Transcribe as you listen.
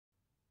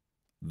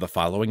The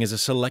following is a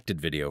selected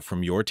video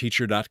from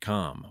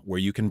yourteacher.com, where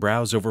you can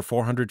browse over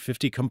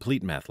 450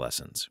 complete math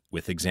lessons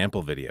with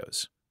example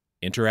videos,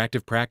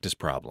 interactive practice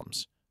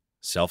problems,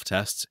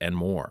 self-tests, and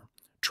more.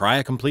 Try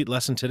a complete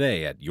lesson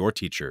today at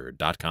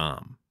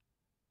yourteacher.com.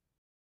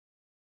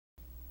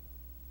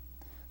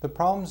 The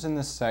problems in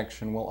this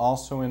section will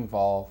also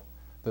involve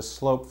the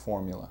slope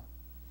formula.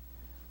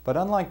 But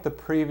unlike the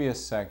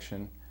previous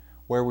section,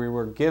 where we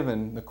were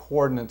given the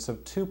coordinates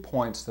of 2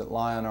 points that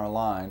lie on our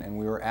line and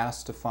we were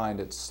asked to find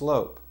its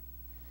slope,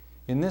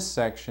 in this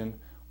section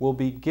we'll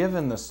be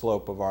given the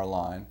slope of our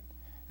line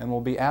and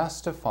we'll be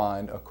asked to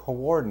find a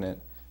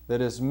coordinate that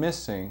is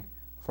missing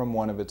from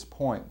one of its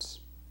points.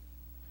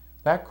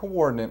 That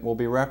coordinate will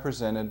be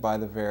represented by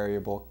the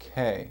variable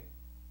k.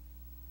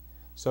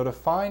 So to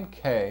find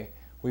k,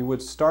 we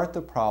would start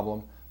the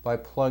problem by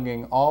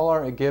plugging all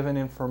our given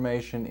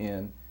information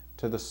in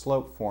to the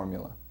slope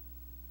formula.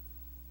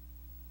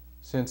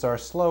 Since our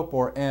slope,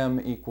 or m,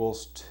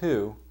 equals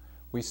 2,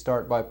 we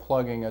start by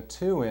plugging a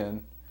 2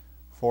 in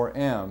for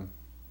m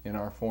in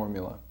our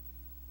formula.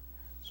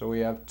 So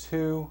we have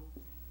 2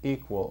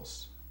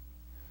 equals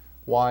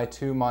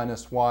y2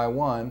 minus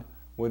y1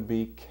 would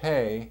be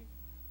k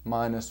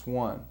minus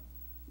 1.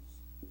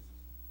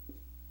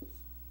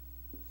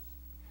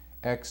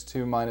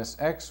 x2 minus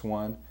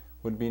x1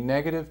 would be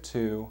negative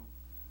 2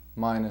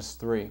 minus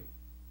 3.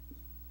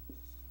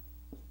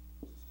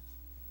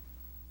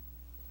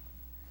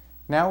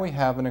 Now we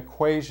have an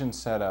equation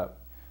set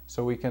up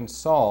so we can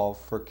solve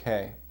for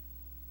k.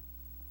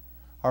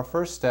 Our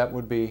first step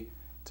would be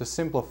to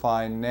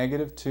simplify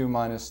negative 2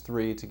 minus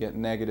 3 to get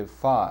negative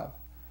 5.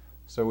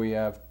 So we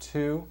have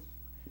 2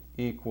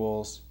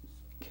 equals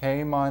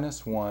k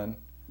minus 1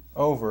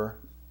 over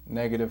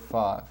negative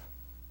 5.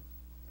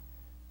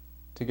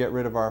 To get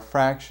rid of our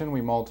fraction,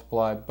 we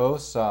multiply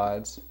both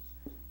sides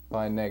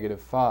by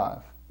negative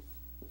 5.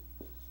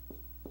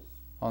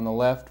 On the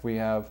left we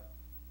have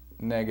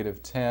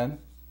negative 10,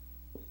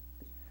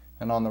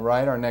 and on the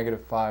right our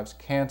negative 5's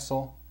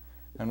cancel,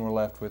 and we're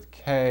left with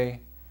k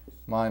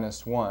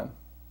minus 1.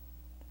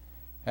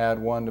 Add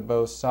 1 to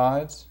both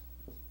sides,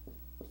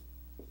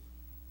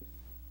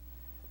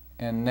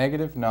 and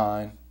negative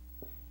 9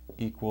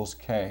 equals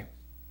k.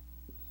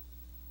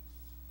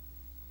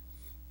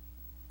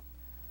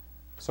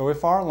 So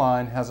if our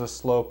line has a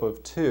slope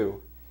of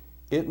 2,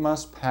 it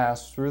must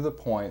pass through the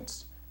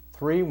points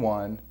 3,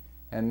 1,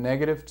 and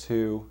negative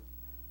 2,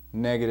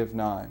 negative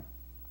 9.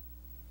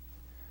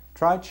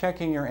 Try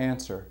checking your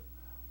answer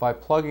by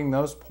plugging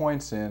those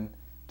points in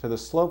to the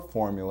slope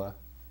formula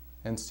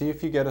and see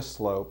if you get a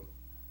slope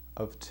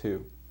of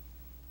 2.